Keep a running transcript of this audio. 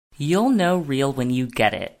You'll know real when you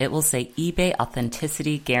get it. It will say eBay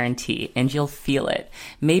Authenticity Guarantee, and you'll feel it.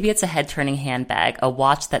 Maybe it's a head-turning handbag, a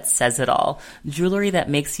watch that says it all, jewelry that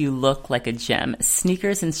makes you look like a gem,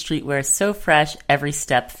 sneakers and streetwear so fresh every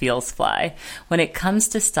step feels fly. When it comes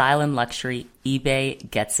to style and luxury,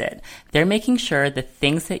 eBay gets it. They're making sure the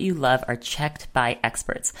things that you love are checked by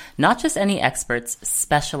experts. Not just any experts,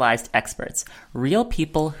 specialized experts. Real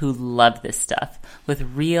people who love this stuff with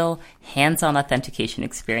real hands-on authentication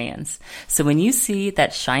experience. So when you see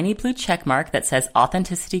that shiny blue check mark that says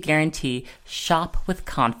Authenticity Guarantee, shop with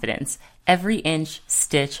confidence. Every inch,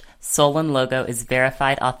 stitch, sole, and logo is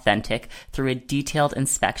verified authentic through a detailed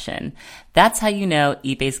inspection. That's how you know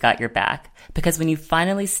eBay's got your back. Because when you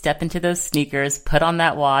finally step into those sneakers, put on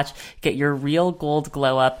that watch, get your real gold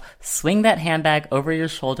glow up, swing that handbag over your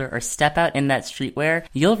shoulder, or step out in that streetwear,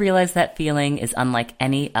 you'll realize that feeling is unlike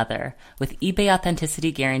any other. With eBay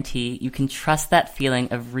Authenticity Guarantee, you can trust that feeling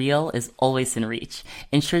of real is always in reach.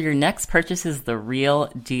 Ensure your next purchase is the real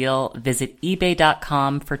deal. Visit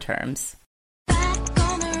ebay.com for terms.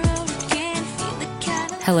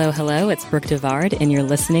 Hello, it's Brooke Devard, and you're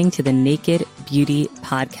listening to the Naked Beauty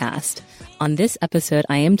Podcast. On this episode,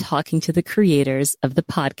 I am talking to the creators of the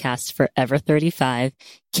podcast Forever 35,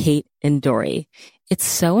 Kate and Doree. It's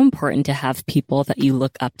so important to have people that you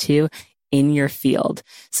look up to in your field.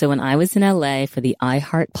 So when I was in LA for the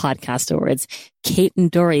iHeart Podcast Awards, Kate and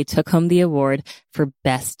Doree took home the award for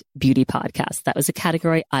Best Beauty Podcast. That was a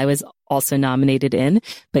category I was also nominated in,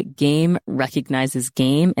 but Game recognizes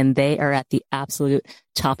Game, and they are at the absolute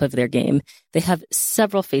top of their game. They have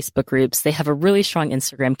several Facebook groups. They have a really strong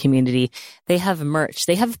Instagram community. They have merch.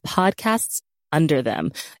 They have podcasts under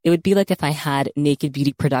them. It would be like if I had Naked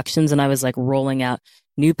Beauty Productions and I was like rolling out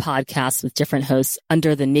new podcasts with different hosts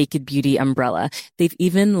under the Naked Beauty umbrella. They've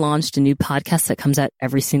even launched a new podcast that comes out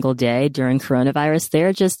every single day during coronavirus.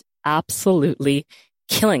 They're just absolutely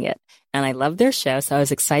killing it. And I love their show, so I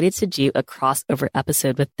was excited to do a crossover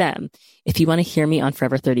episode with them. If you want to hear me on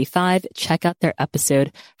Forever 35, check out their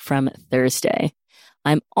episode from Thursday.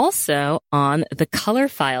 I'm also on the Color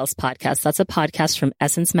Files podcast. That's a podcast from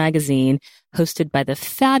Essence Magazine, hosted by the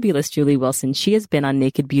fabulous Julie Wilson. She has been on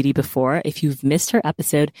Naked Beauty before. If you've missed her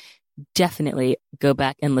episode, definitely go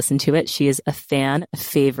back and listen to it. She is a fan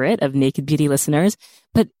favorite of Naked Beauty listeners,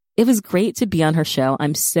 but it was great to be on her show.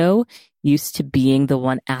 I'm so used to being the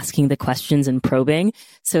one asking the questions and probing.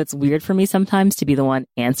 So it's weird for me sometimes to be the one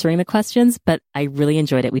answering the questions, but I really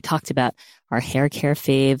enjoyed it. We talked about our hair care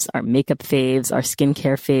faves, our makeup faves, our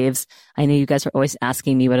skincare faves. I know you guys are always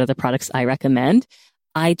asking me what are the products I recommend.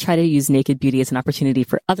 I try to use Naked Beauty as an opportunity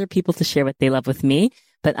for other people to share what they love with me,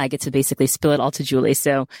 but I get to basically spill it all to Julie.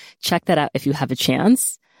 So check that out if you have a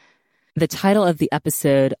chance. The title of the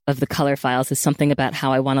episode of the Color Files is something about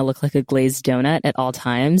how I want to look like a glazed donut at all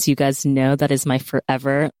times. You guys know that is my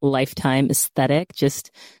forever lifetime aesthetic,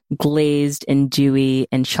 just glazed and dewy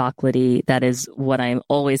and chocolatey. That is what I'm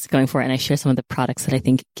always going for. And I share some of the products that I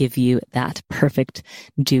think give you that perfect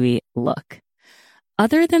dewy look.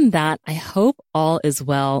 Other than that, I hope all is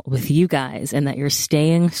well with you guys and that you're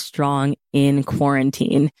staying strong in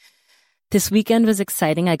quarantine. This weekend was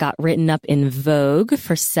exciting. I got written up in Vogue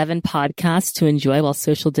for 7 podcasts to enjoy while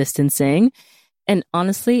social distancing. And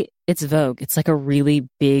honestly, it's Vogue. It's like a really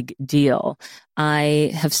big deal.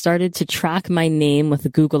 I have started to track my name with the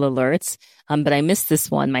Google alerts, but I missed this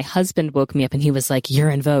one. My husband woke me up and he was like, "You're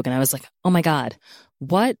in Vogue." And I was like, "Oh my God,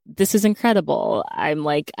 what? This is incredible." I'm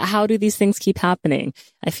like, how do these things keep happening?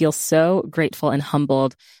 I feel so grateful and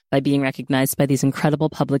humbled by being recognized by these incredible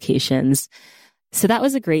publications. So that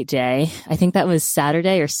was a great day. I think that was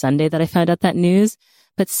Saturday or Sunday that I found out that news.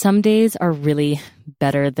 But some days are really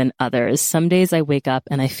better than others. Some days I wake up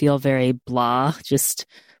and I feel very blah, just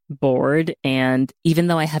bored. And even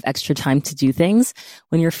though I have extra time to do things,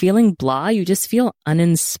 when you're feeling blah, you just feel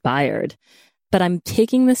uninspired. But I'm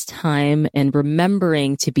taking this time and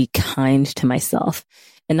remembering to be kind to myself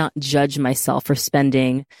and not judge myself for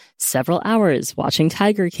spending several hours watching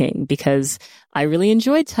Tiger King, because I really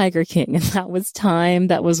enjoyed Tiger King and that was time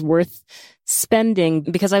that was worth spending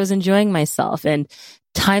because I was enjoying myself. And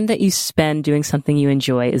time that you spend doing something you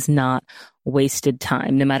enjoy is not wasted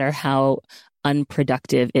time, no matter how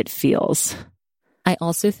unproductive it feels. I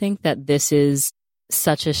also think that this is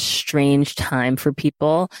such a strange time for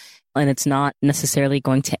people, and it's not necessarily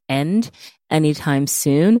going to end anytime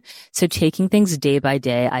soon. So taking things day by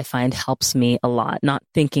day, I find helps me a lot, not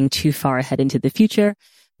thinking too far ahead into the future,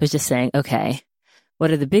 but just saying, okay,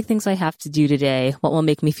 what are the big things I have to do today? What will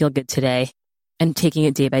make me feel good today? and taking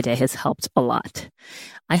it day by day has helped a lot.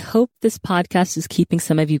 I hope this podcast is keeping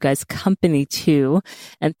some of you guys company too.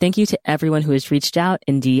 And thank you to everyone who has reached out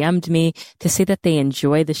and DM'd me to say that they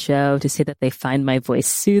enjoy the show, to say that they find my voice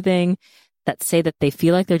soothing, that say that they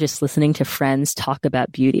feel like they're just listening to friends talk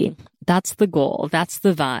about beauty. That's the goal. That's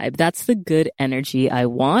the vibe. That's the good energy I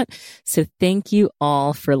want. So thank you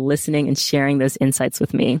all for listening and sharing those insights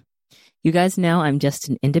with me. You guys know I'm just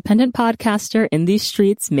an independent podcaster in these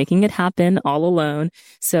streets, making it happen all alone.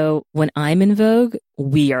 So when I'm in vogue,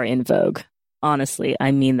 we are in vogue. Honestly,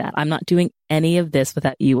 I mean that. I'm not doing any of this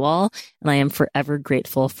without you all, and I am forever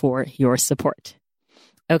grateful for your support.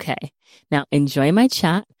 Okay, now enjoy my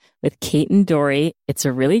chat with Kate and Doree. It's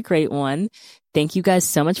a really great one. Thank you guys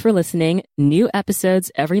so much for listening. New episodes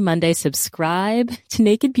every Monday. Subscribe to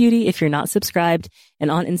Naked Beauty if you're not subscribed. And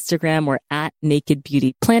on Instagram, we're at Naked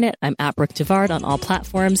Beauty Planet. I'm at Brooke Devard on all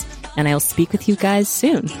platforms, and I'll speak with you guys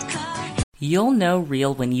soon. You'll know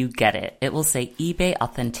real when you get it. It will say eBay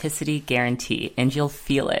Authenticity Guarantee, and you'll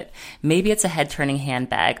feel it. Maybe it's a head-turning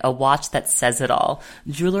handbag, a watch that says it all,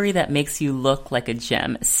 jewelry that makes you look like a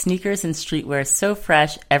gem, sneakers and streetwear so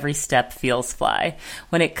fresh, every step feels fly.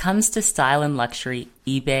 When it comes to style and luxury,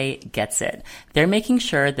 eBay gets it. They're making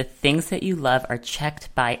sure the things that you love are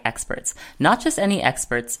checked by experts. Not just any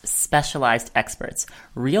experts, specialized experts.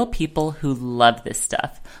 Real people who love this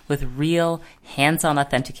stuff with real hands-on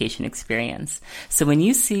authentication experience. So when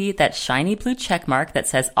you see that shiny blue check mark that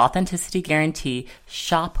says Authenticity Guarantee,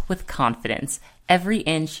 shop with confidence. Every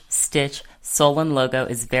inch, stitch, sole, and logo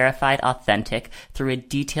is verified authentic through a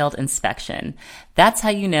detailed inspection. That's how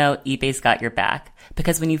you know eBay's got your back.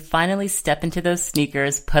 Because when you finally step into those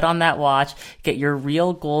sneakers, put on that watch, get your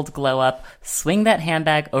real gold glow up, swing that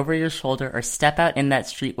handbag over your shoulder, or step out in that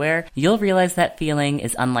streetwear, you'll realize that feeling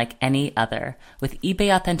is unlike any other. With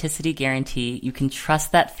eBay Authenticity Guarantee, you can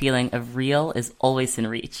trust that feeling of real is always in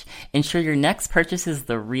reach. Ensure your next purchase is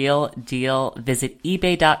the real deal. Visit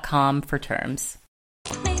ebay.com for terms.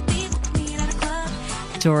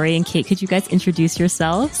 Doree and Kate, could you guys introduce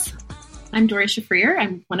yourselves? I'm Doree Shafrir.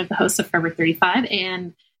 I'm one of the hosts of Forever 35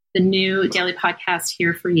 and the new daily podcast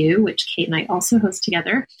Here For You, which Kate and I also host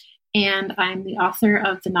together. And I'm the author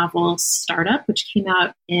of the novel Startup, which came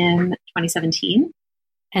out in 2017.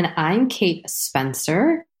 And I'm Kate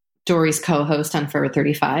Spencer, Doree's co-host on Forever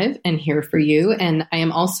 35 and Here For You. And I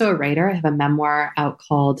am also a writer. I have a memoir out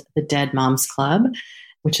called The Dead Moms Club,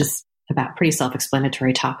 which is about a pretty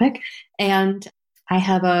self-explanatory topic. And I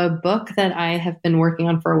have a book that I have been working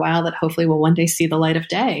on for a while that hopefully will one day see the light of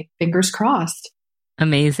day. Fingers crossed.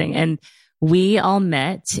 Amazing. And we all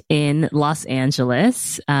met in Los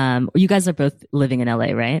Angeles. You guys are both living in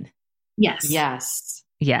LA, right? Yes. Yes.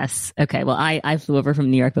 Yes. Okay. Well, I flew over from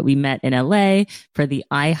New York, but we met in LA for the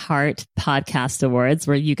iHeart Podcast Awards,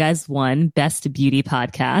 where you guys won Best Beauty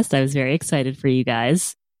Podcast. I was very excited for you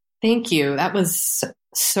guys. Thank you. That was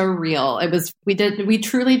surreal. We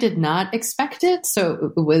truly did not expect it.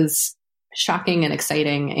 So it was shocking and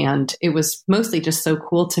exciting. And it was mostly just so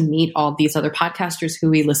cool to meet all these other podcasters who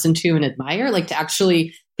we listen to and admire. Like to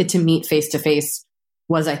actually get to meet face to face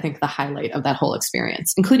was, I think, the highlight of that whole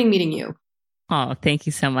experience, including meeting you. Oh, thank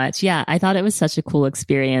you so much. Yeah, I thought it was such a cool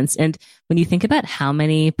experience. And when you think about how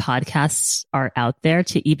many podcasts are out there,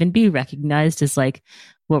 to even be recognized as like,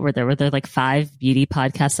 what were there? Were there like 5 beauty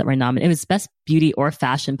podcasts that were nominated? It was Best Beauty or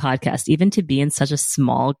Fashion Podcast. Even to be in such a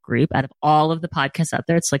small group out of all of the podcasts out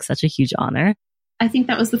there, it's like such a huge honor. I think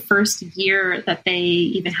that was the first year that they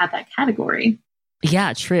even had that category.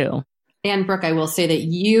 Yeah, true. And Brooke, I will say that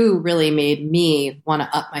you really made me want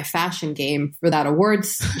to up my fashion game for that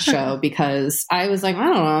awards show because I was like, I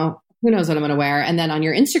don't know, who knows what I'm going to wear. And then on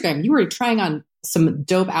your Instagram, you were trying on some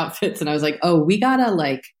dope outfits. And I was like, oh, we got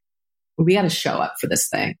to show up for this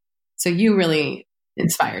thing. So you really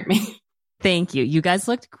inspired me. Thank you. You guys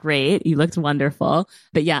looked great. You looked wonderful.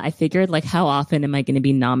 But yeah, I figured like, how often am I going to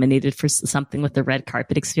be nominated for something with the red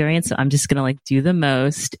carpet experience? So I'm just going to like do the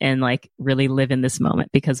most and like really live in this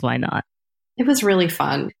moment because why not? It was really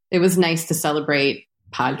fun. It was nice to celebrate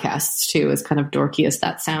podcasts too, as kind of dorky as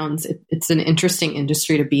that sounds. It's an interesting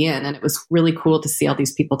industry to be in. And it was really cool to see all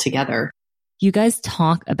these people together. You guys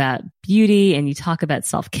talk about beauty and you talk about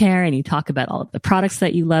self-care and you talk about all of the products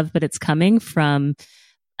that you love, but it's coming from,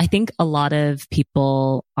 I think a lot of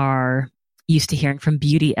people are used to hearing from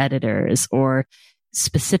beauty editors or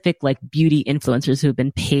specific like beauty influencers who have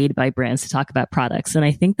been paid by brands to talk about products. And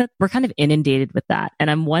I think that we're kind of inundated with that. And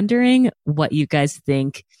I'm wondering what you guys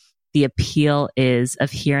think the appeal is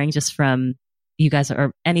of hearing just from you guys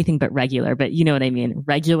are anything but regular, but you know what I mean?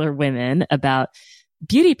 Regular women about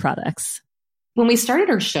beauty products. when we started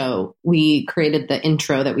our show, we created the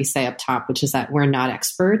intro that we say up top, which is that we're not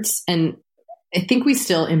experts. And I think we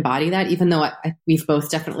still embody that, even though we've both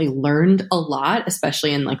definitely learned a lot,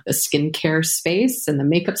 especially in like the skincare space and the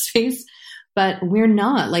makeup space. But we're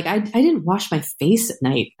not like, I didn't wash my face at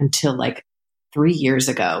night until like 3 years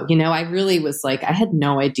ago. I really was like, I had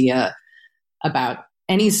no idea about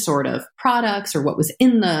any sort of products or what was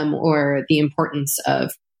in them or the importance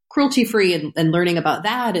of cruelty-free and learning about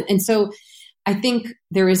that. And so I think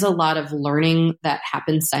there is a lot of learning that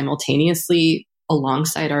happens simultaneously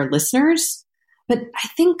alongside our listeners. But I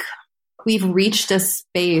think we've reached a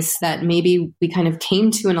space that maybe we kind of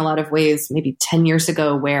came to in a lot of ways, maybe 10 years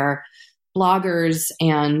ago, where bloggers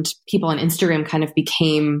and people on Instagram kind of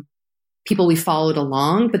became people we followed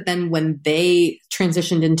along. But then when they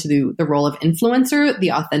transitioned into the role of influencer,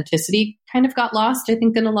 the authenticity kind of got lost, I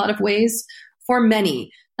think, in a lot of ways for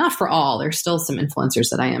many, not for all. There's still some influencers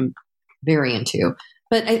that I am very into.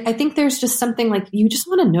 But I think there's just something like you just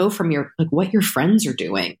want to know from what your friends are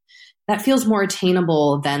doing. That feels more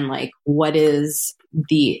attainable than like, what is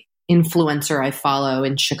the influencer I follow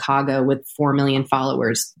in Chicago with 4 million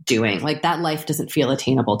followers doing? Like, that life doesn't feel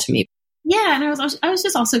attainable to me. Yeah. And I was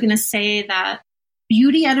just also going to say that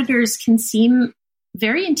beauty editors can seem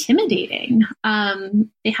very intimidating.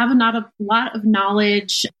 They have not a lot of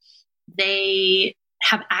knowledge. They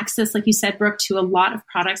have access, like you said, Brooke, to a lot of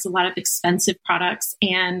products, a lot of expensive products.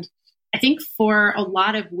 And I think for a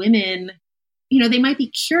lot of women, they might be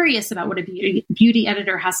curious about what a beauty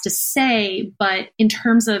editor has to say, but in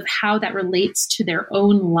terms of how that relates to their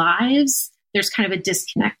own lives, there's kind of a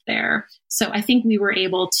disconnect there. So I think we were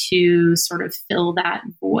able to sort of fill that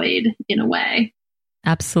void in a way.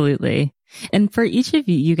 Absolutely. And for each of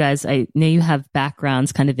you guys, I know you have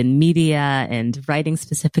backgrounds kind of in media and writing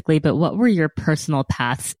specifically, but what were your personal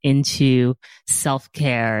paths into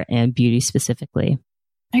self-care and beauty specifically?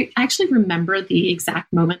 I actually remember the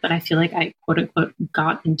exact moment that I feel like I, quote unquote,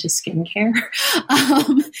 got into skincare.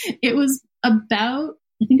 It was about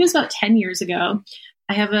 10 years ago.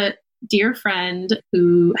 I have a dear friend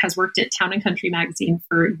who has worked at Town and Country magazine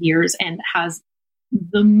for years and has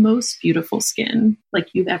the most beautiful skin like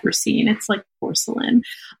you've ever seen. It's like porcelain.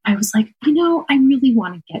 I was like, I really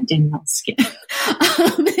want to get Danielle's skin.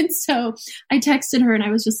 And so I texted her and I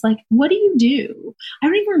was just like, what do you do? I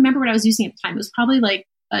don't even remember what I was using at the time. It was probably like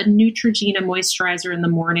a Neutrogena moisturizer in the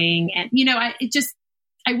morning. And,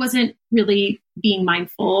 I wasn't really being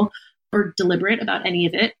mindful or deliberate about any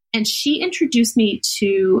of it. And she introduced me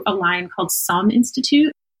to a line called Some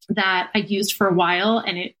Institute that I used for a while.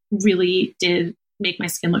 And it really did make my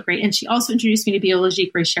skin look great. And she also introduced me to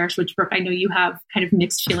Biologique Recherche, which, Brooke, I know you have kind of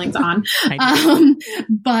mixed feelings on.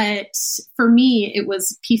 But for me, it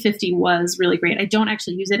was P50 was really great. I don't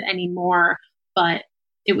actually use it anymore, but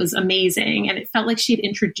it was amazing. And it felt like she had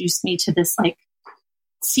introduced me to this like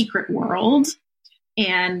secret world.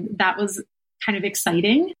 And that was kind of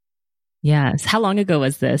exciting. Yes. How long ago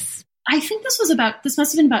was this? I think this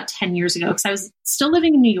must have been about 10 years ago because I was still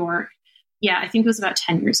living in New York. Yeah, I think it was about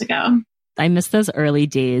 10 years ago. I miss those early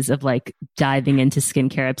days of like diving into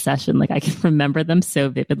skincare obsession. Like I can remember them so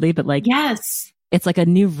vividly, but like, yes, it's like a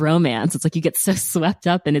new romance. It's like you get so swept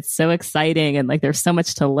up and it's so exciting and like there's so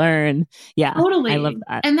much to learn. Yeah, totally. I love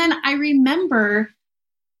that. And then I remember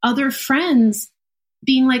other friends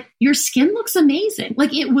being like, your skin looks amazing.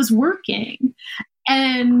 Like it was working.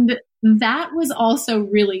 And that was also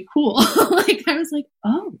really cool. Like I was like,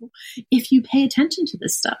 oh, if you pay attention to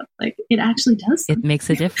this stuff, like it actually does something. It makes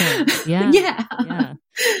a difference. Yeah. Yeah.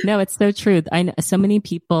 No, it's so true. I know so many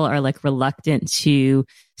people are like reluctant to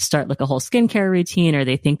start like a whole skincare routine, or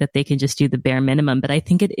they think that they can just do the bare minimum. But I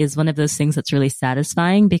think it is one of those things that's really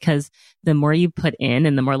satisfying because the more you put in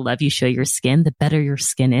and the more love you show your skin, the better your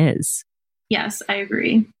skin is. Yes, I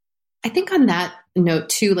agree. I think on that note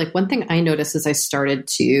too, like one thing I noticed as I started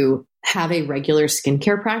to have a regular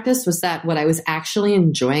skincare practice was that what I was actually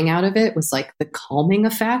enjoying out of it was like the calming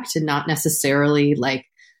effect and not necessarily like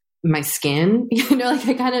my skin. Like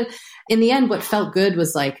I kind of, in the end, what felt good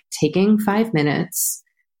was like taking 5 minutes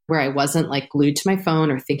where I wasn't like glued to my phone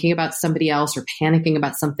or thinking about somebody else or panicking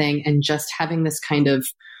about something and just having this kind of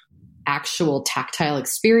actual tactile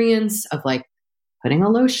experience of like putting a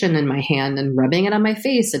lotion in my hand and rubbing it on my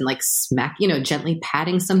face and like gently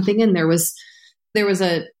patting something in. There was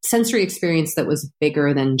a sensory experience that was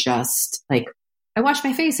bigger than just like, I wash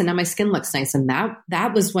my face and now my skin looks nice. And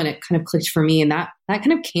that was when it kind of clicked for me. And that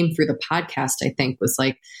kind of came through the podcast, I think, was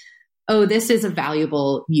like, oh, this is a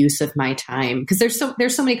valuable use of my time. Cause there's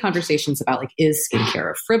so many conversations about like, is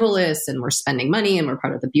skincare frivolous and we're spending money and we're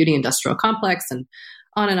part of the beauty industrial complex and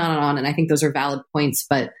on and on and on. And I think those are valid points,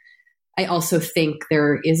 but I also think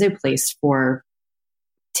there is a place for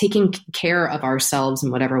taking care of ourselves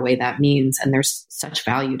in whatever way that means. And there's such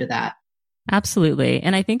value to that. Absolutely.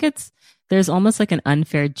 And I think there's almost like an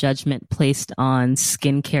unfair judgment placed on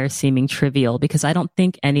skincare seeming trivial, because I don't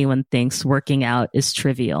think anyone thinks working out is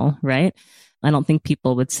trivial, right? I don't think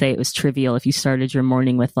people would say it was trivial if you started your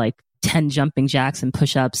morning with like 10 jumping jacks and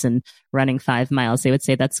push-ups and running 5 miles. They would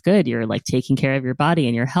say that's good. You're like taking care of your body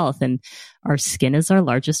and your health. And our skin is our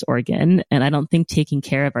largest organ. And I don't think taking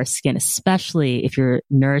care of our skin, especially if you're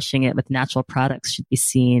nourishing it with natural products, should be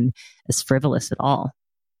seen as frivolous at all.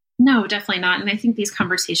 No, definitely not. And I think these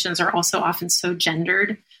conversations are also often so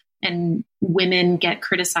gendered, and women get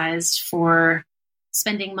criticized for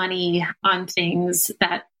spending money on things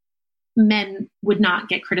that men would not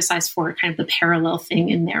get criticized for, kind of the parallel thing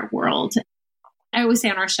in their world. I always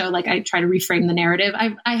say on our show, like, I try to reframe the narrative.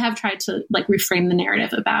 I have tried to like reframe the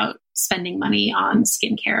narrative about spending money on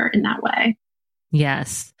skincare in that way.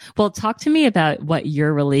 Yes. Well, talk to me about what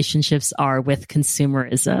your relationships are with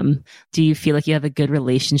consumerism. Do you feel like you have a good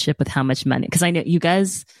relationship with how much money? Because I know you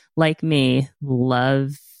guys, like me,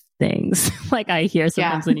 love things. Like I hear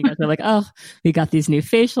sometimes when you guys are like, oh, we got these new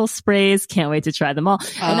facial sprays. Can't wait to try them all.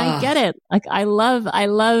 And I get it. Like I love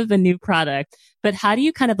a new product. But how do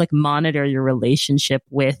you kind of like monitor your relationship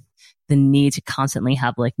with the need to constantly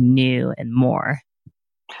have like new and more?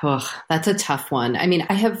 Oh, that's a tough one. I mean,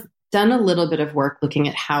 I have done a little bit of work looking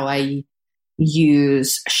at how I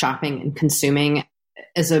use shopping and consuming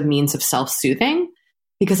as a means of self-soothing,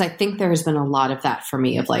 because I think there has been a lot of that for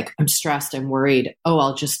me of like, I'm stressed, I'm worried. Oh,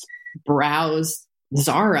 I'll just browse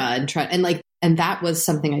Zara and try. And that was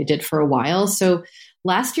something I did for a while. So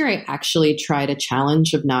last year I actually tried a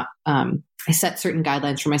challenge of not, I set certain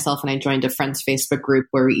guidelines for myself, and I joined a friend's Facebook group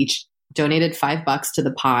where we each donated $5 to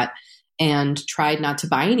the pot and tried not to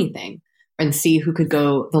buy anything and see who could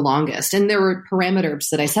go the longest. And there were parameters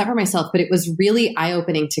that I set for myself, but it was really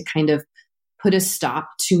eye-opening to kind of put a stop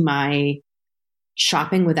to my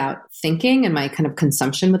shopping without thinking and my kind of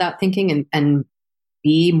consumption without thinking, and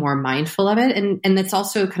be more mindful of it. And that's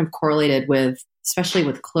also kind of correlated with, especially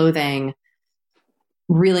with clothing,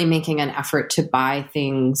 really making an effort to buy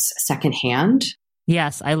things secondhand.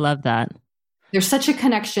 Yes, I love that. There's such a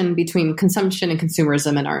connection between consumption and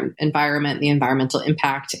consumerism and our environment, the environmental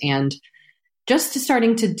impact. And just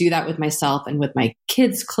starting to do that with myself and with my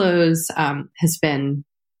kids' clothes has been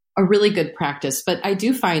a really good practice. But I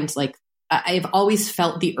do find like I've always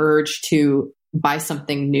felt the urge to buy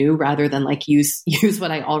something new rather than like use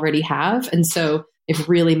what I already have. And so I've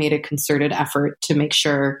really made a concerted effort to make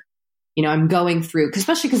sure, you know, I'm going through,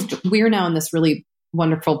 especially because we're now in this really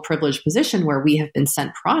wonderful privileged position where we have been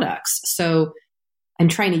sent products. So I'm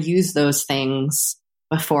trying to use those things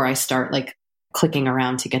before I start like clicking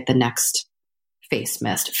around to get the next face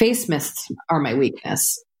mist. Face mists are my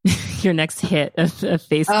weakness. Your next hit of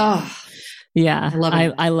face mist. Yeah.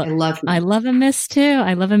 I love a mist too.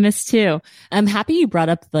 I love a mist too. I'm happy you brought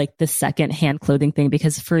up like the second hand clothing thing,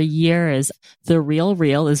 because for years, The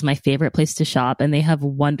Real is my favorite place to shop, and they have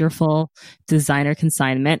wonderful designer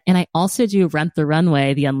consignment. And I also do Rent the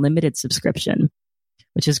Runway, the unlimited subscription,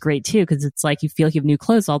 which is great too, because it's like you feel like you have new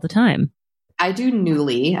clothes all the time. I do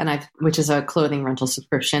Nuuly, which is a clothing rental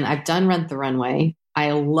subscription. I've done Rent the Runway.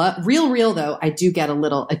 I love Real though. I do get a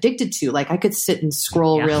little addicted to. Like I could sit and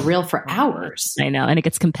scroll Real for hours. I know, and it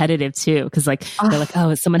gets competitive too, because like they're like,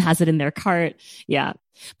 oh, someone has it in their cart. Yeah,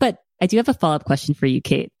 but I do have a follow-up question for you,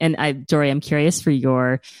 Kate. And Dory, I'm curious for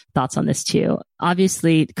your thoughts on this too.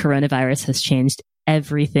 Obviously, coronavirus has changed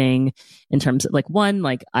everything in terms of like, one,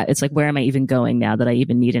 like it's like, where am I even going now that I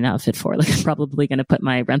even need an outfit for? Like I'm probably going to put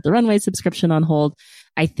my Rent the Runway subscription on hold.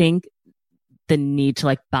 I think the need to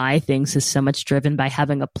like buy things is so much driven by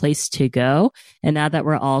having a place to go. And now that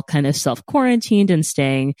we're all kind of self-quarantined and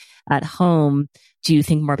staying at home, do you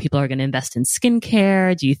think more people are going to invest in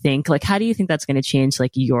skincare? Do you think like, how do you think that's going to change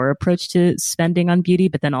like your approach to spending on beauty,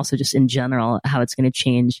 but then also just in general, how it's going to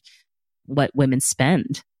change what women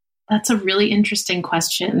spend? That's a really interesting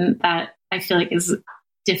question that I feel like is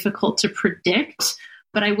difficult to predict.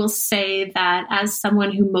 But I will say that as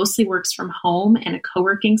someone who mostly works from home and a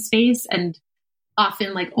co-working space and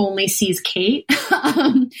often like only sees Kate,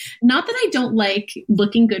 not that I don't like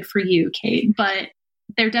looking good for you, Kate, but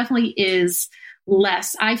there definitely is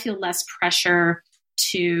I feel less pressure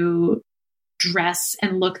to dress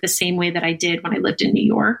and look the same way that I did when I lived in New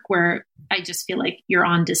York, where I just feel like you're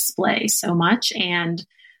on display so much. And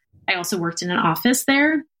I also worked in an office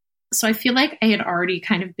there. So I feel like I had already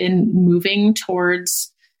kind of been moving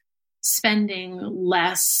towards spending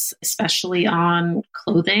less, especially on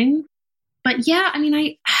clothing. But yeah, I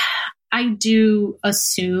mean, I do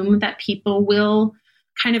assume that people will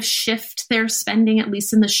kind of shift their spending, at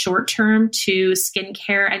least in the short term, to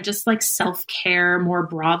skincare and just like self-care more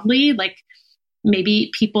broadly. Like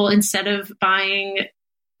maybe people, instead of buying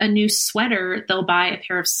a new sweater, they'll buy a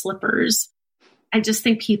pair of slippers. I just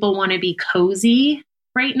think people want to be cozy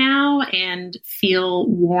right now and feel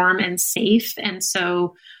warm and safe. And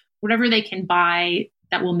so whatever they can buy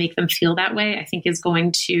that will make them feel that way, I think is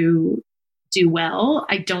going to do well.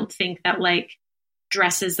 I don't think that like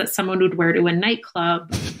dresses that someone would wear to a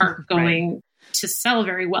nightclub are going to sell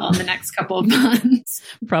very well in the next couple of months.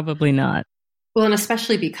 Probably not. Well, and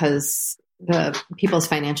especially because the people's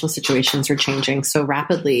financial situations are changing so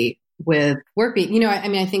rapidly with work being,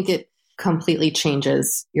 I think it completely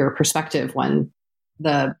changes your perspective when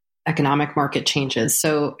the economic market changes.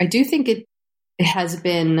 So I do think it has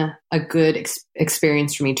been a good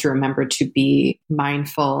experience for me to remember to be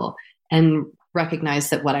mindful and recognize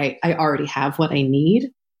that what I already have what I need.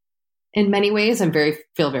 In many ways,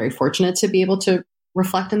 feel very fortunate to be able to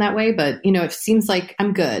reflect in that way. But, it seems like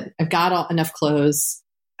I'm good. I've got enough clothes.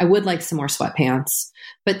 I would like some more sweatpants.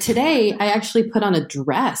 But today I actually put on a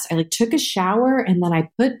dress. I took a shower and then I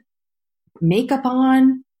put makeup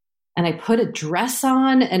on and I put a dress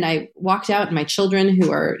on and I walked out, and my children, who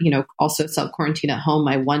are, also self-quarantine at home,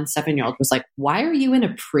 my 7-year-old was like, "Why are you in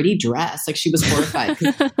a pretty dress?" Like, she was horrified.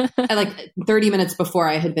 And 30 minutes before,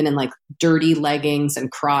 I had been in dirty leggings and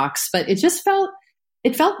Crocs, but it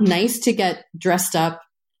felt nice to get dressed up.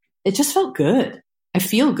 It just felt good. I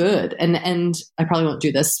feel good. And I probably won't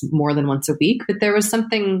do this more than once a week, but there was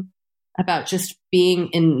something about just being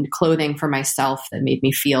in clothing for myself that made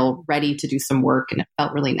me feel ready to do some work, and it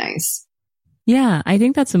felt really nice. Yeah, I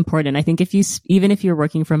think that's important. I think even if you're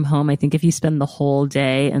working from home, I think if you spend the whole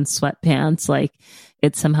day in sweatpants,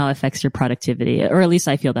 it somehow affects your productivity, or at least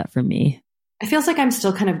I feel that for me. It feels like I'm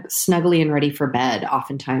still kind of snuggly and ready for bed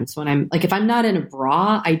oftentimes when I'm if I'm not in a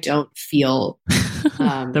bra, I don't feel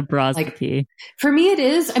the bra's the key. For me, it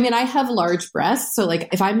is. I have large breasts. So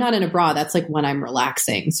if I'm not in a bra, that's when I'm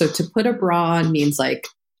relaxing. So to put a bra on means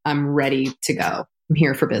I'm ready to go. I'm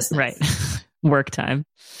here for business. Right. Work time.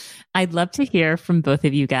 I'd love to hear from both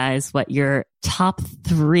of you guys what your top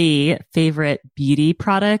 3 favorite beauty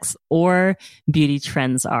products or beauty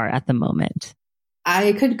trends are at the moment.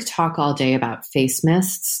 I could talk all day about face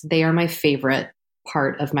mists. They are my favorite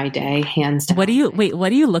part of my day, hands down. What do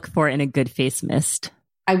you look for in a good face mist?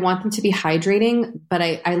 I want them to be hydrating, but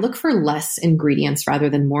I look for less ingredients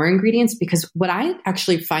rather than more ingredients, because what I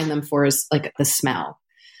actually find them for is the smell.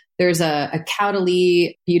 There's a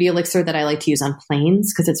Caudalie beauty elixir that I like to use on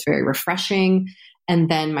planes because it's very refreshing. And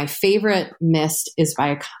then my favorite mist is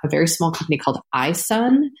by a very small company called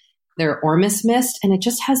iSun. Their Ormus mist, and it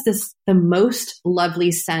just has the most lovely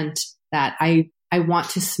scent that I want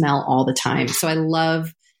to smell all the time. So I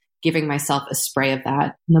love giving myself a spray of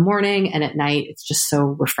that in the morning and at night. It's just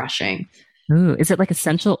so refreshing. Ooh, is it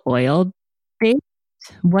essential oil based?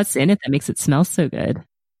 What's in it that makes it smell so good?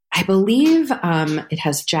 I believe it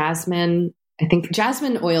has jasmine. I think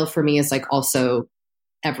jasmine oil for me is also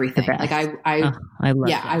everything. I love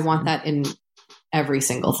jasmine. I want that in every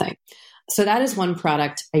single thing. So that is one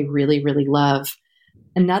product I really, really love.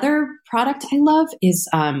 Another product I love is,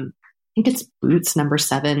 I think it's Boots No.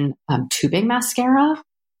 7 tubing mascara.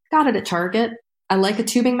 Got it at Target. I like a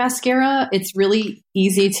tubing mascara. It's really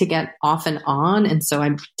easy to get off and on. And so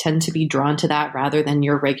I tend to be drawn to that rather than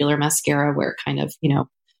your regular mascara where kind of,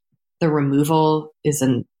 the removal is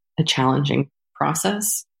a challenging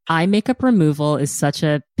process. Eye makeup removal is such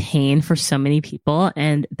a pain for so many people.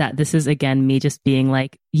 And that this is, again, me just being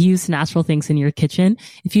use natural things in your kitchen.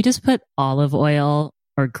 If you just put olive oil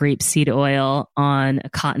or grapeseed oil on a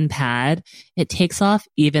cotton pad, it takes off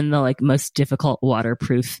even the most difficult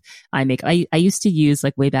waterproof eye makeup. I used to use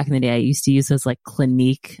way back in the day, I used to use those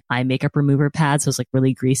Clinique eye makeup remover pads, those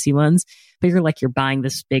really greasy ones. But you're buying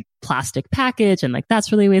this big plastic package and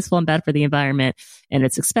that's really wasteful and bad for the environment and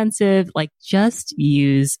it's expensive. Just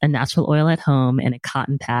use a natural oil at home and a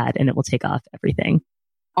cotton pad and it will take off everything.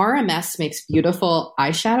 RMS makes beautiful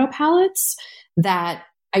eyeshadow palettes that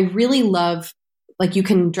I really love. You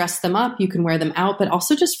can dress them up, you can wear them out, but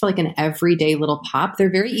also just for an everyday little pop.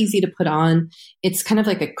 They're very easy to put on. It's kind of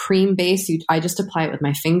like a cream base. I just apply it with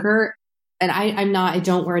my finger. And I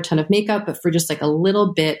don't wear a ton of makeup, but for just a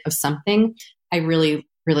little bit of something, I really,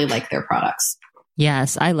 really like their products.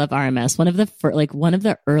 Yes, I love RMS. One of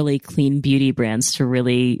the early clean beauty brands to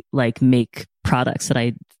really make products that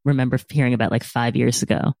I remember hearing about 5 years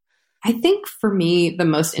ago. I think for me, the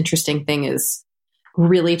most interesting thing is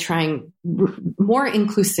really trying more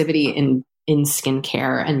inclusivity in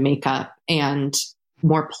skincare and makeup. And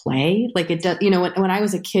more play. Like it does, when I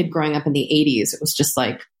was a kid growing up in the 80s, it was just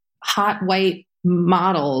like hot white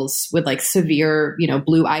models with like severe,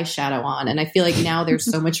 blue eyeshadow on. And I feel like now there's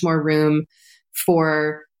so much more room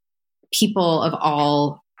for people of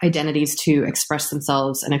all identities to express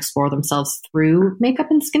themselves and explore themselves through makeup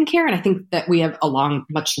and skincare. And I think that we have a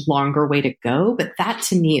much longer way to go. But that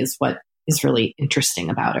to me is what is really interesting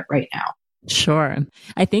about it right now. Sure.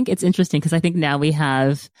 I think it's interesting because I think now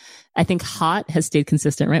I think hot has stayed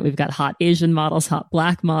consistent, right? We've got hot Asian models, hot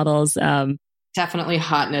Black models. Definitely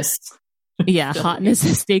hotness. Yeah, hotness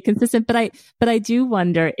has stayed consistent. But I do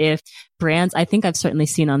wonder if brands, I think I've certainly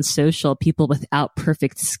seen on social people without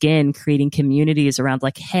perfect skin creating communities around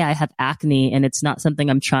like, hey, I have acne and it's not something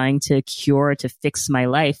I'm trying to cure to fix my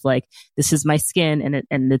life. Like this is my skin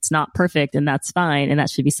and it's not perfect and that's fine. And that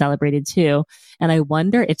should be celebrated too. And I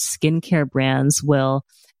wonder if skincare brands will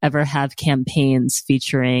ever have campaigns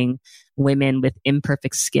featuring women with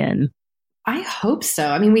imperfect skin. I hope so.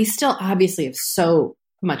 I mean, we still obviously have so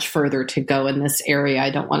much further to go in this area.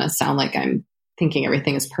 I don't want to sound like I'm thinking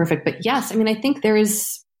everything is perfect, but yes, I mean, I think there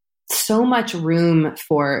is so much room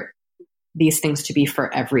for these things to be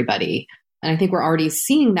for everybody. And I think we're already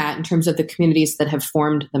seeing that in terms of the communities that have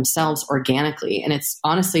formed themselves organically. And it's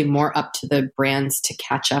honestly more up to the brands to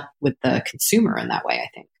catch up with the consumer in that way, I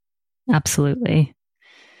think. Absolutely.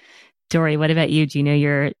 Dory, what about you? Do you know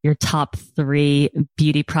your top 3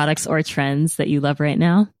 beauty products or trends that you love right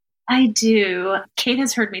now? I do. Kate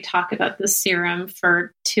has heard me talk about this serum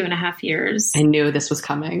for 2.5 years. I knew this was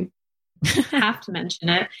coming. Have to mention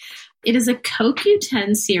it. It is a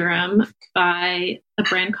CoQ10 serum by a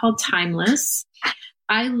brand called Timeless.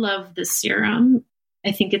 I love this serum.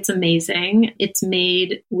 I think it's amazing. It's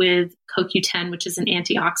made with CoQ10, which is an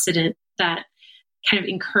antioxidant that kind of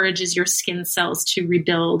encourages your skin cells to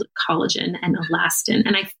rebuild collagen and elastin.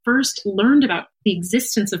 And I first learned about the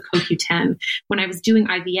existence of CoQ10 when I was doing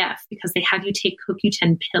IVF, because they had you take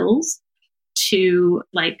CoQ10 pills to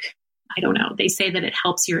they say that it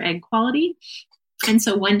helps your egg quality. And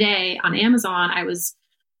so one day on Amazon, I was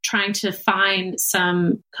trying to find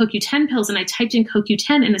some CoQ10 pills and I typed in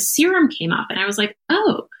CoQ10 and a serum came up and I was like,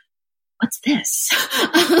 oh, what's this?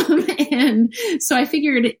 And so I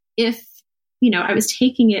figured if I was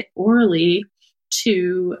taking it orally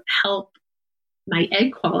to help my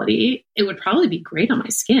egg quality, it would probably be great on my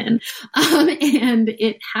skin. And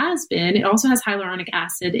it has been. It also has hyaluronic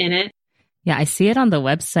acid in it. Yeah, I see it on the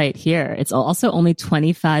website here. It's also only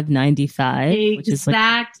 $25.95, which is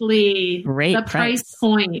exactly great the price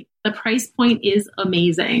point. The price point is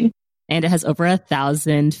amazing. And it has over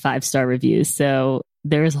 1,000 5-star reviews. So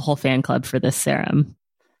there is a whole fan club for this serum.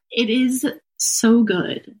 It is so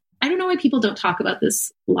good. I don't know why people don't talk about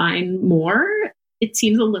this line more. It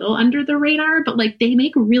seems a little under the radar, but they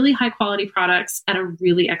make really high quality products at a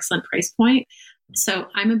really excellent price point. So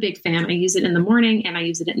I'm a big fan. I use it in the morning and I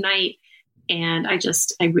use it at night. And I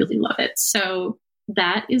really love it. So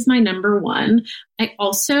that is my number 1. I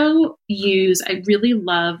also really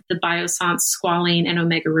love the Biossance Squalane and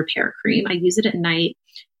Omega Repair Cream. I use it at night.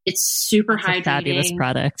 It's super hydrating. A fabulous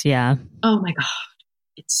product. Yeah. Oh my God.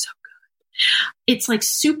 It's so good. It's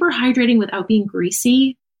super hydrating without being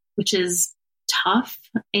greasy, which is tough.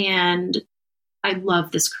 And I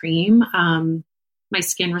love this cream. My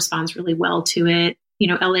skin responds really well to it.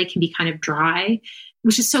 LA can be kind of dry,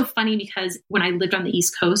 which is so funny because when I lived on the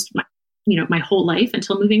East Coast, my whole life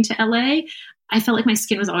until moving to LA, I felt like my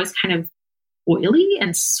skin was always kind of oily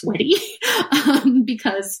and sweaty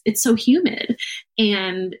because it's so humid.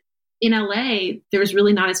 And in LA, there was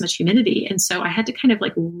really not as much humidity. And so I had to kind of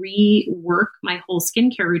rework my whole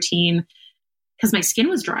skincare routine because my skin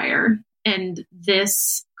was drier. And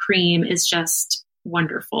this cream is just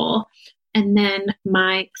wonderful. And then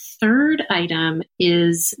my third item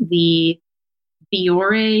is the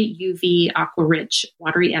Biore UV Aqua Rich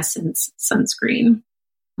Watery Essence Sunscreen,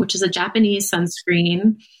 which is a Japanese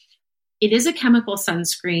sunscreen. It is a chemical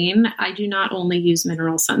sunscreen. I do not only use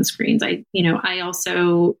mineral sunscreens.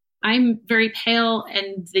 I'm very pale,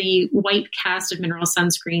 and the white cast of mineral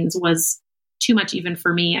sunscreens was too much even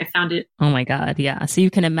for me. I found it. Oh my God. Yeah. So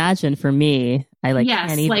you can imagine for me,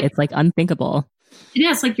 can't even, it's unthinkable.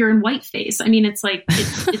 Yeah, it's you're in whiteface. I mean, it's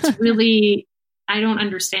really, I don't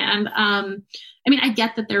understand. I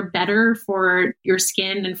get that they're better for your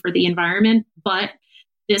skin and for the environment, but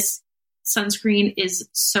this sunscreen is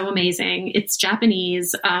so amazing. It's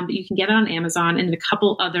Japanese, but you can get it on Amazon and a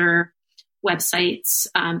couple other websites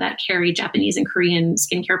that carry Japanese and Korean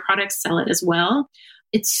skincare products sell it as well.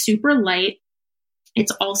 It's super light.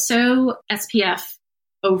 It's also SPF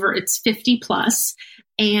it's 50 plus.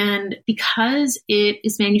 And because it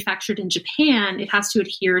is manufactured in Japan, it has to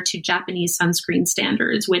adhere to Japanese sunscreen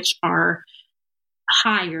standards, which are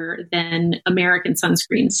higher than American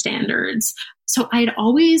sunscreen standards. So I'd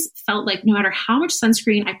always felt like no matter how much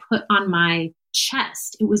sunscreen I put on my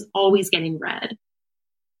chest, it was always getting red.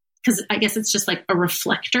 Because I guess it's just like a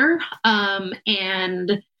reflector.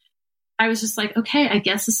 And I was just like, okay, I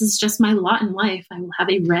guess this is just my lot in life. I will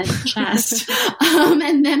have a red chest.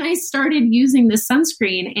 And then I started using this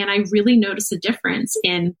sunscreen and I really noticed a difference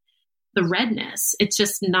in the redness. It's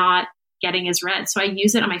just not getting as red. So I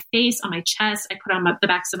use it on my face, on my chest. I put it on the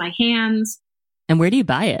backs of my hands. And where do you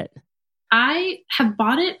buy it? I have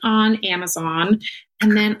bought it on Amazon.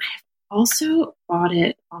 And then I've also bought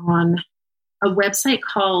it on a website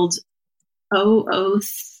called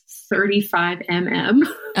OO35mm.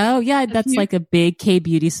 Oh yeah, that's like a big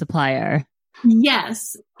K-beauty supplier.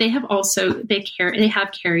 Yes, they have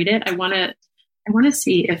carried it. I want to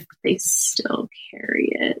see if they still carry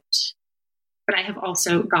it. But I have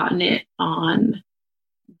also gotten it on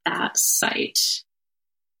that site,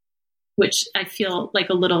 which I feel like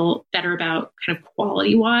a little better about kind of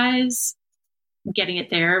quality wise, getting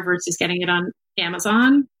it there versus getting it on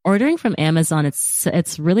Amazon. Ordering from Amazon,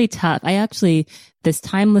 it's really tough. I actually, this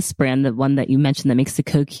Timeless brand, the one that you mentioned that makes the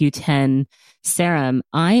CoQ10 serum,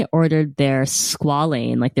 I ordered their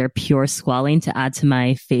squalane, like their pure squalane to add to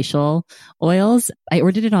my facial oils. I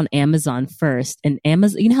ordered it on Amazon first, and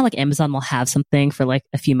Amazon, you know how like Amazon will have something for like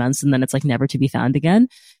a few months and then it's like never to be found again.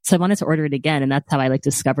 So I wanted to order it again, and that's how I like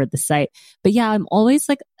discovered the site. But yeah, I'm always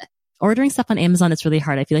like, ordering stuff on Amazon, it's really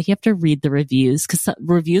hard. I feel like you have to read the reviews, because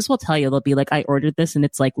reviews will tell you, they'll be like, I ordered this and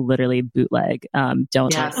it's like literally bootleg.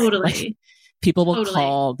 Totally. Like, people will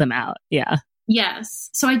call them out. Yeah. Yes.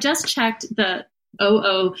 So I just checked, the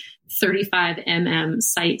OO35mm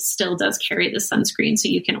site still does carry the sunscreen, so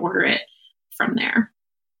you can order it from there.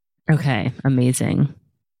 Okay. Amazing.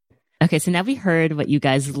 Okay. So now we heard what you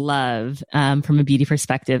guys love from a beauty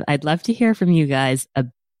perspective. I'd love to hear from you guys a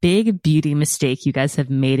big beauty mistake you guys have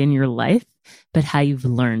made in your life, but how you've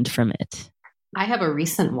learned from it. I have a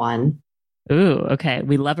recent one. Ooh, okay.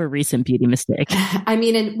 We love a recent beauty mistake.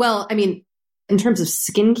 In terms of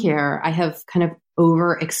skincare, I have kind of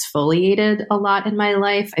over exfoliated a lot in my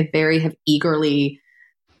life. I have eagerly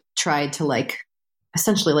tried to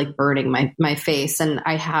essentially burning my face. And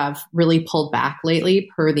I have really pulled back lately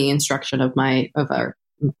per the instruction of my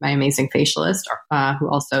amazing facialist, who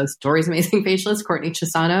also is Dory's amazing facialist, Courtney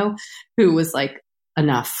Chisano, who was like,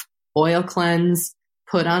 enough, oil cleanse,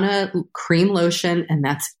 put on a cream lotion, and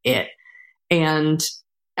that's it. And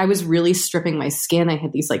I was really stripping my skin. I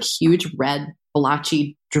had these huge red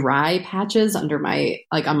blotchy dry patches under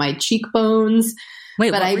on my cheekbones.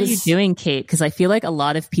 Wait, what were you doing, Kate? Because I feel like a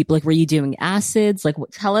lot of people, were you doing acids?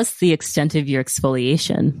 Tell us the extent of your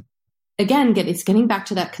exfoliation. Again, it's getting back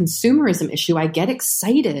to that consumerism issue. I get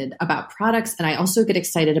excited about products, and I also get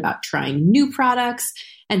excited about trying new products,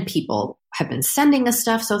 and people have been sending us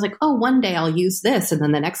stuff. So I was like, oh, one day I'll use this. And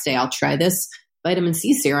then the next day I'll try this vitamin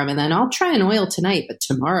C serum, and then I'll try an oil tonight, but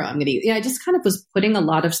tomorrow I'm going to use. I just kind of was putting a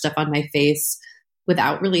lot of stuff on my face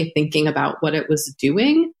without really thinking about what it was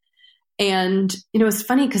doing. And, it was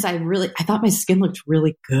funny because I thought my skin looked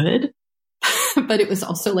really good, but it was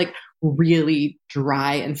also really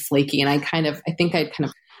dry and flaky. And I think I'd kind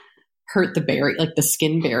of hurt the barrier, the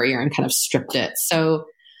skin barrier, and kind of stripped it. So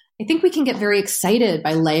I think we can get very excited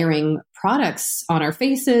by layering products on our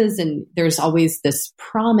faces. And there's always this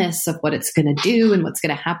promise of what it's going to do and what's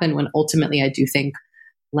going to happen, when ultimately I do think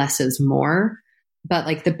less is more.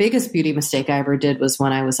 But the biggest beauty mistake I ever did was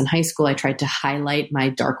when I was in high school. I tried to highlight my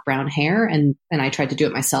dark brown hair, and I tried to do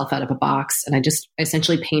it myself out of a box. And I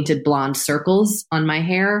essentially painted blonde circles on my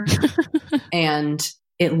hair. And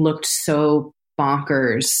it looked so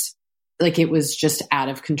bonkers. It was just out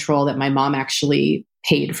of control, that my mom actually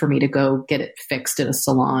paid for me to go get it fixed at a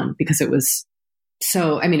salon, because it was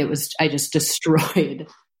I just destroyed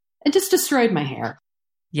my hair.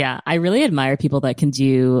 Yeah. I really admire people that can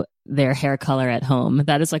do their hair color at home.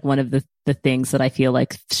 That is one of the things that I feel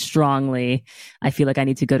strongly, I feel I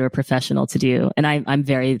need to go to a professional to do. And I'm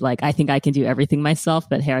very I think I can do everything myself,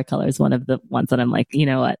 but hair color is one of the ones that I'm you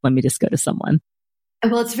know what, let me just go to someone.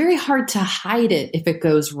 Well, it's very hard to hide it if it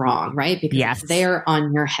goes wrong, right? Because yes, it's there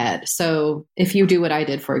on your head. So if you do what I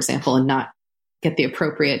did, for example, and not get the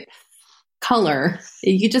appropriate color,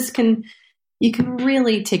 you can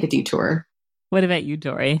really take a detour. What about you,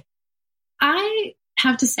 Dory? I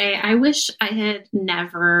have to say, I wish I had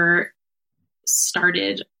never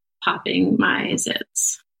started popping my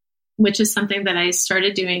zits, which is something that I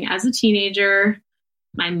started doing as a teenager.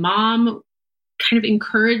 My mom kind of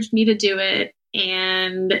encouraged me to do it.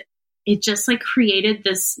 And it just like created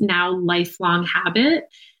this now lifelong habit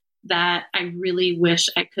that I really wish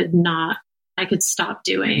I could stop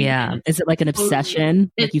doing. Yeah. Is it like an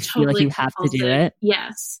obsession? Like you feel like you have to do it?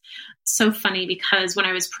 Yes. So funny because when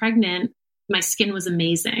I was pregnant, my skin was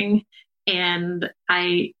amazing and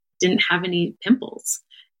I didn't have any pimples.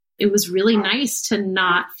 It was really nice to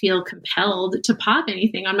not feel compelled to pop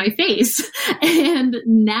anything on my face. And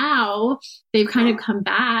now they've kind of come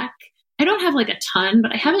back. I don't have like a ton,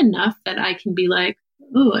 but I have enough that I can be like,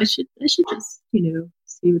 oh, I should just,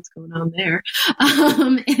 see what's going on there.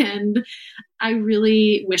 And I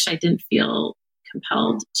really wish I didn't feel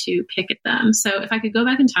compelled to pick at them. So if I could go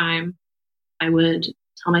back in time, I would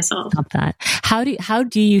tell myself. Stop that. How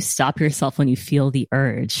do you stop yourself when you feel the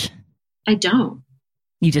urge? I don't.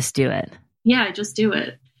 You just do it. Yeah, I just do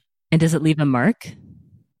it. And does it leave a mark?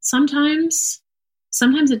 Sometimes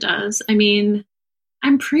it does. I mean,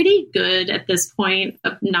 I'm pretty good at this point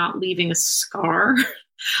of not leaving a scar.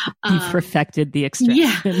 You've perfected the extraction.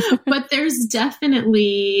 Yeah, but there's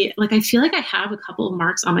definitely, like, I feel like I have a couple of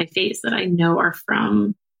marks on my face that I know are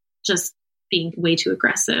from just being way too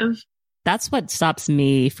aggressive. That's what stops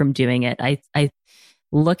me from doing it. I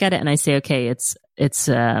look at it and I say, okay, it's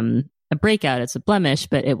a breakout, it's a blemish,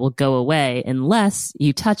 but it will go away unless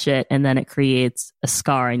you touch it and then it creates a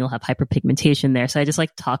scar and you'll have hyperpigmentation there. So I just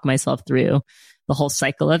like talk myself through the whole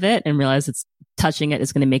cycle of it and realize touching it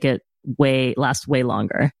is going to make it last way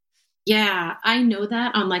longer. Yeah, I know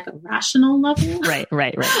that on like a rational level. Right.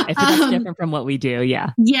 I think that's different from what we do. Yeah.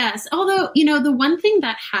 Yes. Although, the one thing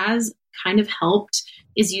that has kind of helped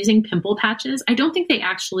is using pimple patches. I don't think they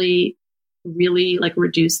actually really like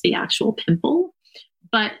reduce the actual pimple,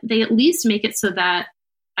 but they at least make it so that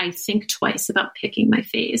I think twice about picking my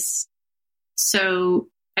face. So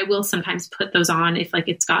I will sometimes put those on if like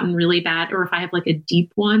it's gotten really bad or if I have like a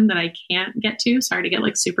deep one that I can't get to. Sorry to get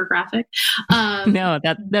like super graphic. No,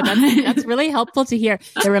 that's really helpful to hear.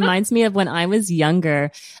 It reminds me of when I was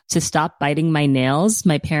younger, to stop biting my nails.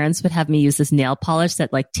 My parents would have me use this nail polish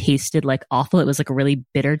that like tasted like awful. It was like a really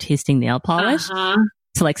bitter tasting nail polish.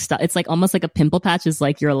 To like stop. It's like almost like a pimple patch is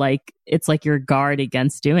like it's like your guard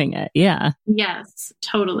against doing it. Yeah. Yes,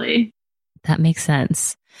 totally. That makes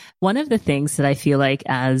sense. One of the things that I feel like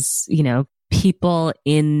as, people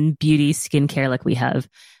in beauty, skincare, like we have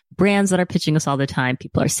brands that are pitching us all the time.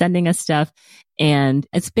 People are sending us stuff. And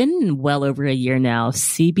it's been well over a year now.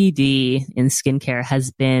 CBD in skincare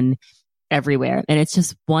has been everywhere. And it's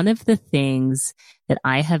just one of the things that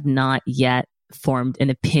I have not yet formed an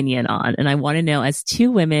opinion on. And I want to know, as two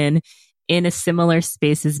women in a similar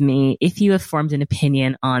space as me, if you have formed an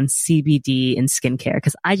opinion on CBD in skincare,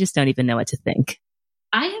 because I just don't even know what to think.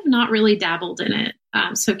 I have not really dabbled in it.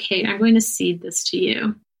 So Kate, I'm going to cede this to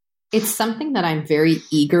you. It's something that I'm very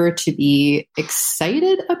eager to be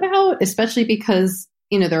excited about, especially because,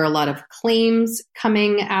 there are a lot of claims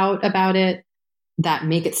coming out about it that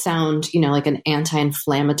make it sound, like an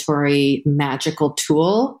anti-inflammatory magical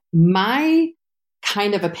tool. My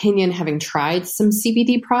kind of opinion, having tried some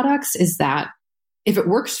CBD products, is that if it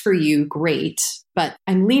works for you, great. But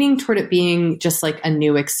I'm leaning toward it being just like a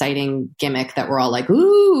new, exciting gimmick that we're all like,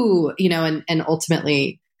 ooh, and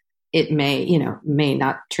ultimately it may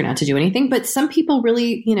not turn out to do anything. But some people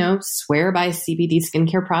really, swear by CBD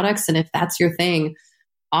skincare products. And if that's your thing,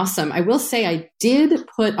 awesome. I will say I did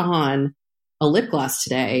put on a lip gloss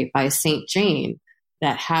today by St. Jane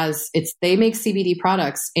that they make CBD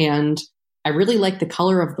products, and I really like the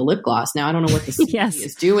color of the lip gloss. Now, I don't know what the CBD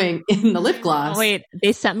is doing in the lip gloss. Oh, wait,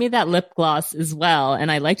 they sent me that lip gloss as well.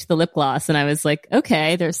 And I liked the lip gloss. And I was like,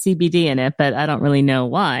 okay, there's CBD in it, but I don't really know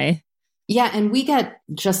why. Yeah. And we get,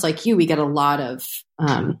 just like you, we get a lot of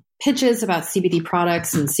pitches about CBD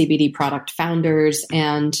products and CBD product founders.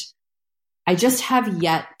 And I just have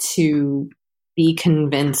yet to be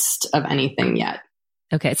convinced of anything yet.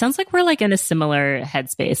 Okay. It sounds like we're like in a similar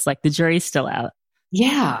headspace. Like the jury's still out.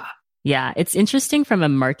 Yeah. Yeah, it's interesting from a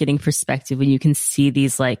marketing perspective when you can see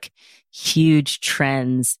these like huge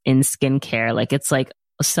trends in skincare. Like it's like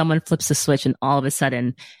someone flips a switch and all of a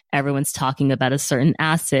sudden everyone's talking about a certain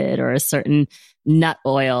acid or a certain nut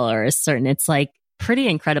oil or it's like pretty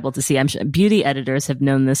incredible to see. I'm sure beauty editors have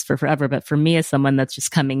known this for forever, but for me as someone that's just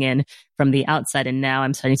coming in from the outside and now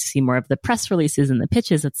I'm starting to see more of the press releases and the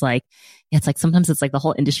pitches, it's like sometimes it's like the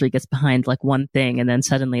whole industry gets behind like one thing and then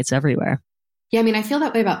suddenly it's everywhere. Yeah, I mean, I feel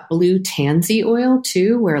that way about blue tansy oil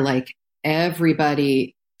too, where like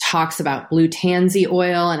everybody talks about blue tansy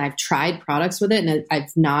oil, and I've tried products with it and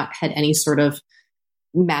I've not had any sort of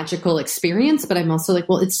magical experience, but I'm also like,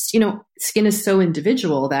 well, it's, skin is so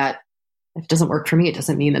individual that if it doesn't work for me, it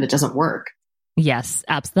doesn't mean that it doesn't work. Yes,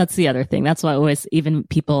 that's the other thing. That's why always, even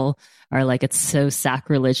people are like, it's so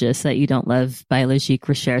sacrilegious that you don't love Biologique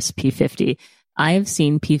Recherche P50. I have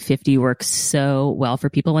seen P50 work so well for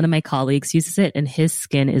people. One of my colleagues uses it and his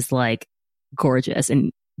skin is like gorgeous.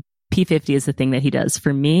 And P50 is the thing that he does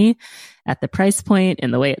for me at the price point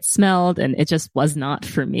and the way it smelled. And it just was not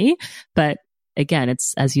for me. But again,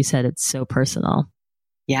 it's, as you said, it's so personal.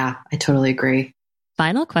 Yeah, I totally agree.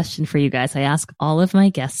 Final question for you guys. I ask all of my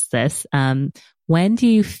guests this. When do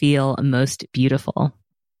you feel most beautiful?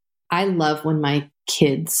 I love when my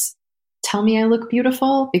kids tell me I look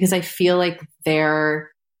beautiful, because I feel like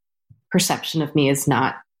their perception of me is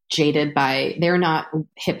not jaded by, they're not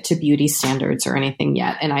hip to beauty standards or anything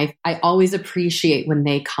yet. And I always appreciate when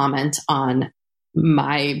they comment on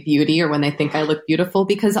my beauty or when they think I look beautiful,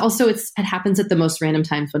 because also it happens at the most random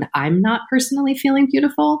times when I'm not personally feeling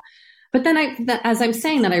beautiful. But then as I'm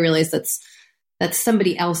saying that, I realize that's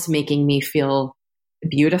somebody else making me feel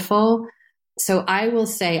beautiful. So I will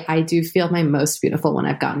say I do feel my most beautiful when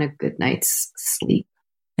I've gotten a good night's sleep.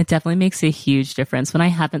 It definitely makes a huge difference. When I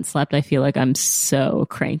haven't slept, I feel like I'm so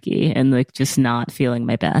cranky and like just not feeling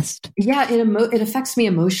my best. Yeah, it affects me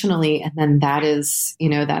emotionally. And then that is,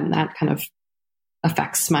 that kind of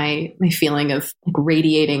affects my feeling of like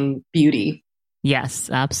radiating beauty. Yes,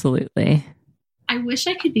 absolutely. I wish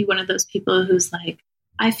I could be one of those people who's like,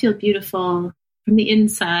 I feel beautiful from the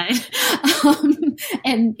inside.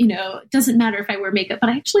 And, it doesn't matter if I wear makeup, but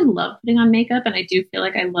I actually love putting on makeup. And I do feel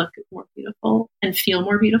like I look more beautiful and feel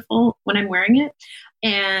more beautiful when I'm wearing it.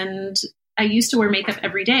 And I used to wear makeup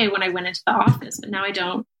every day when I went into the office, but now I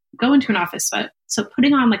don't go into an office. So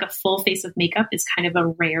putting on like a full face of makeup is kind of a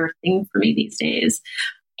rare thing for me these days.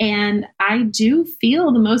 And I do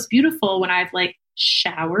feel the most beautiful when I've like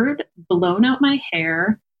showered, blown out my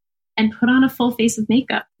hair, and put on a full face of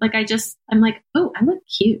makeup. Like I'm like, oh, I look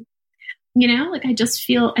cute. Like I just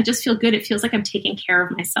feel good. It feels like I'm taking care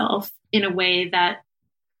of myself in a way that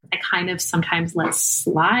I kind of sometimes let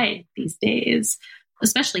slide these days,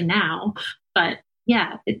 especially now. But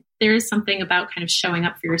yeah, there is something about kind of showing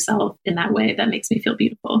up for yourself in that way that makes me feel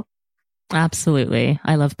beautiful. Absolutely.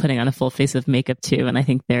 I love putting on a full face of makeup too. And I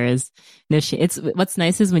think there is no shame. It's what's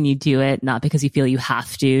nice is when you do it, not because you feel you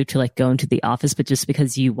have to like go into the office, but just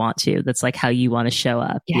because you want to. That's like how you want to show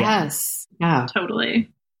up. Yes. Yeah. Totally.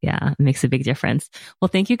 Yeah. It makes a big difference. Well,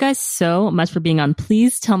 thank you guys so much for being on.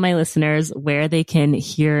 Please tell my listeners where they can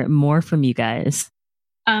hear more from you guys.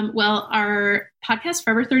 Well, our podcast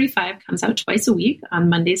Forever 35 comes out twice a week on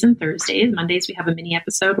Mondays and Thursdays. Mondays, we have a mini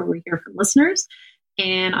episode where we hear from listeners.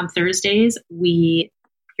 And on Thursdays, we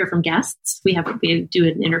hear from guests. We do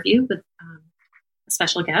an interview with a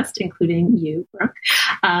special guest, including you, Brooke,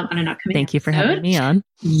 on an upcoming Thank you for episode. having me on.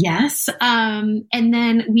 Yes. And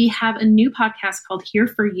then we have a new podcast called Here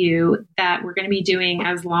For You that we're going to be doing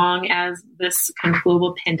as long as this kind of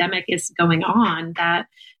global pandemic is going on, that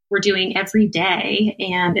we're doing every day.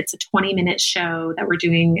 And it's a 20-minute show that we're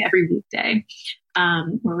doing every weekday.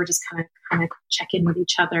 Where we're just kind of check in with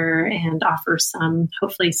each other and offer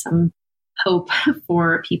hopefully some hope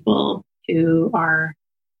for people who are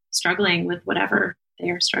struggling with whatever they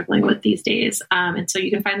are struggling with these days. And so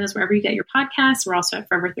you can find those wherever you get your podcasts. We're also at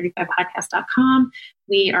forever35podcast.com.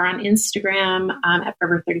 We are on Instagram at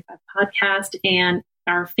forever35podcast, and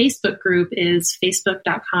our Facebook group is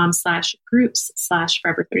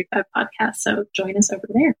facebook.com/groups/forever35podcast. So join us over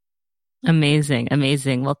there. Amazing.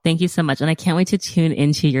 Amazing. Well, thank you so much. And I can't wait to tune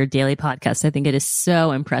into your daily podcast. I think it is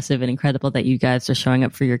so impressive and incredible that you guys are showing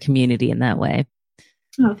up for your community in that way.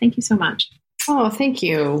 Oh, thank you so much. Oh, thank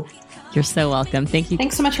you. You're so welcome. Thank you.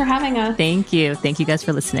 Thanks so much for having us. Thank you. Thank you guys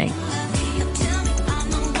for listening.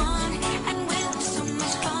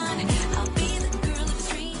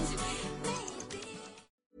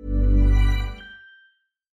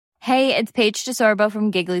 Hey, it's Paige DeSorbo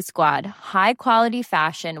from Giggly Squad. High quality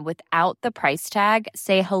fashion without the price tag.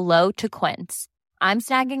 Say hello to Quince. I'm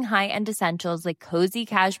snagging high-end essentials like cozy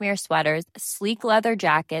cashmere sweaters, sleek leather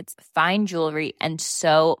jackets, fine jewelry, and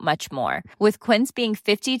so much more. With Quince being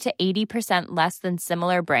 50 to 80% less than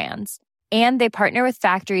similar brands. And they partner with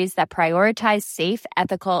factories that prioritize safe,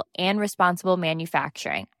 ethical, and responsible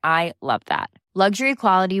manufacturing. I love that. Luxury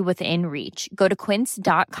quality within reach. Go to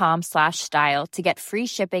quince.com/style to get free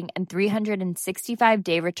shipping and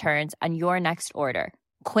 365-day returns on your next order.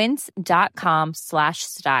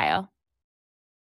 Quince.com/style.